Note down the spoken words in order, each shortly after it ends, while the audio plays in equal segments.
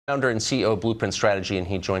Founder and CEO of Blueprint Strategy, and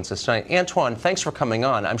he joins us tonight. Antjuan, thanks for coming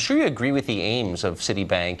on. I'm sure you agree with the aims of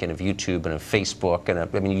Citibank and of YouTube and of Facebook, and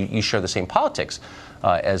I mean, you share the same politics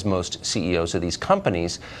as most CEOs of these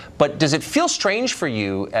companies. But does it feel strange for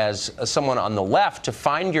you as someone on the left to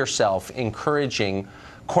find yourself encouraging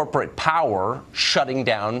corporate power shutting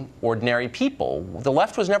down ordinary people? The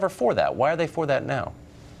left was never for that. Why are they for that now?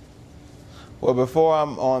 Well, before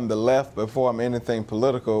I'm on the left, before I'm anything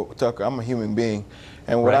political, Tucker, I'm a human being.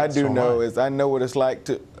 And what I do know is I know what it's like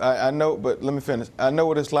to, but let me finish. I know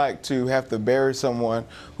what it's like to have to bury someone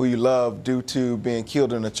who you love due to being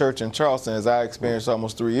killed in a church in Charleston, as I experienced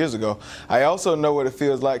almost 3 years ago. I also know what it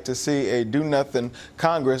feels like to see a do-nothing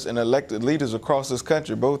Congress and elected leaders across this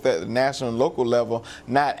country, both at the national and local level,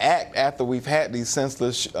 not act after we've had these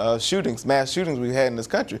senseless shootings, mass shootings we've had in this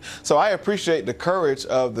country. So I appreciate the courage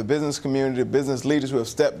of the business community, business leaders who have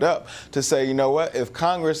stepped up to say, you know what, if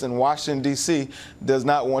Congress in Washington, D.C. does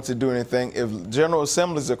not want to do anything, if General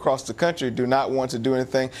Assemblies across the country do not want to do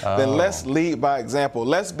anything, then let's lead by example.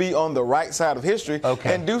 Let's be on the right side of history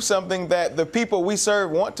and do something that the people we serve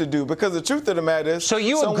want to do. Because the truth of the matter is, so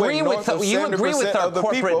you agree with our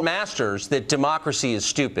corporate masters that democracy is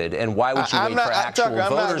stupid, and why would you wait for actual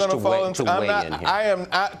voters to weigh in here?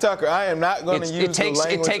 Tucker, I am not going to use the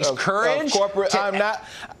language of corporate. I'm not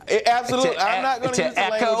going to use the language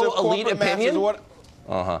of corporate masters.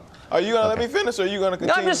 Are you going to let me finish, or are you going to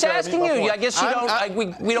continue? No, I'm just asking you. I guess you don't.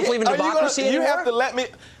 We don't believe in democracy anymore. You have to let me.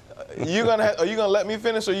 Are you going to let me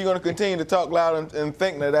finish, or are you going to continue to talk loud and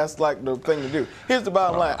think that that's like the thing to do? Here's the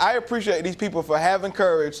bottom line. I appreciate these people for having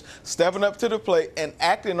courage, stepping up to the plate, and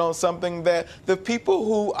acting on something that the people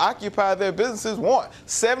who occupy their businesses want.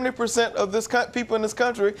 70% of this people in this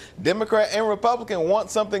country, Democrat and Republican,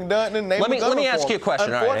 want something done in the name of government. Let me ask you a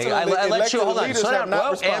question. All right, I let you hold on. Slow down.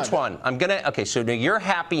 Well, Antjuan, okay, so you're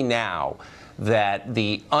happy now that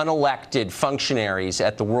the unelected functionaries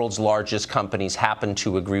at the world's largest companies happen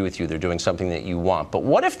to agree with you. They're doing something that you want. But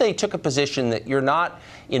what if they took a position that you're not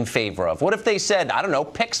in favor of? What if they said, I don't know,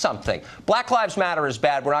 pick something. Black Lives Matter is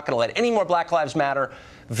bad. We're not going to let any more Black Lives Matter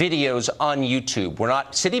videos on YouTube.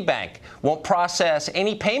 Citibank won't process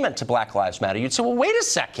any payment to Black Lives Matter. You'd say, well, wait a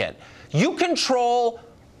second. You control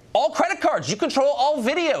all credit cards, you control all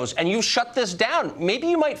videos, and you shut this down. Maybe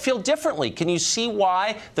you might feel differently. Can you see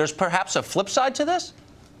why there's perhaps a flip side to this?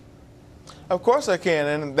 Of course I can,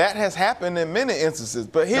 and that has happened in many instances.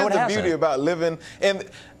 But here's the beauty about living in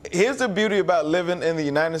the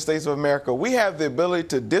United States of America. We have the ability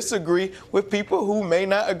to disagree with people who may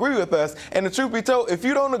not agree with us. And the truth be told, if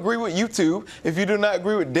you don't agree with YouTube, if you do not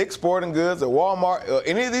agree with Dick's Sporting Goods or Walmart or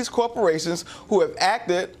any of these corporations who have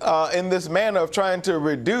acted in this manner of trying to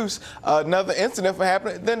reduce another incident from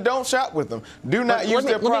happening, then don't shop with them. Do not use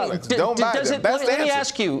their products. Don't buy them. That's the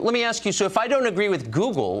answer. Let me ask you, so if I don't agree with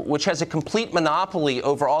Google, which has a complete monopoly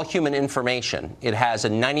over all human information, it has a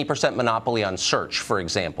 90% monopoly on search, for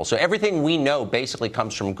example. So everything we know basically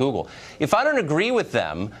comes from Google. If I don't agree with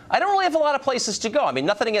them, I don't really have a lot of places to go. I mean,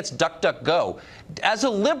 nothing against DuckDuckGo. As a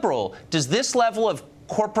liberal, does this level of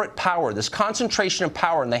corporate power, this concentration of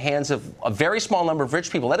power in the hands of a very small number of rich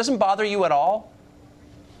people, that doesn't bother you at all?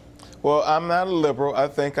 Well, I'm not a liberal. I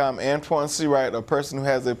think I'm Antjuan Seawright, a person who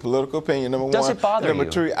has a political opinion, number one. Does it bother you? Number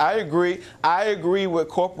two, I agree with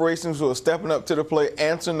corporations who are stepping up to the plate,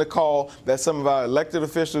 answering the call that some of our elected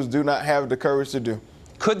officials do not have the courage to do.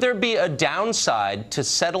 Could there be a downside to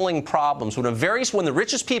settling problems when the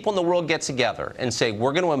richest people in the world get together and say,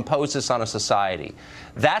 we're going to impose this on a society?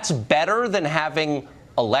 That's better than having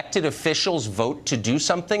elected officials vote to do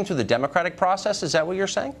something through the democratic process? Is that what you're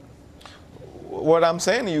saying? What I'm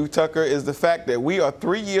saying to you, Tucker, is the fact that we are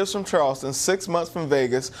 3 years from Charleston, 6 months from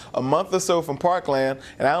Vegas, a month or so from Parkland,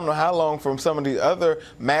 and I don't know how long from some of the other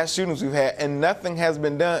mass shootings we've had, and nothing has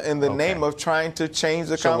been done in the name of trying to change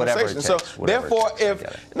the conversation. So therefore,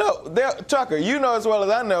 Tucker, you know as well as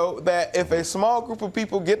I know that if a small group of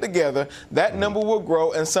people get together, that number will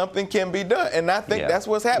grow and something can be done. And I think that's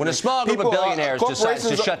what's happening. When a small group of billionaires decides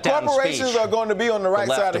to shut down speech, corporations are going to be on the right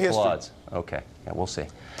side of history. Okay, yeah, we'll see.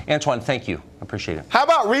 Antjuan, thank you. I appreciate it. How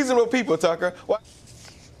about reasonable people, Tucker?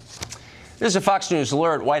 This is a Fox News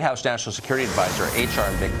alert. White House National Security Advisor H.R.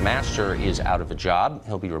 McMaster is out of a job.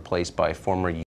 He'll be replaced by former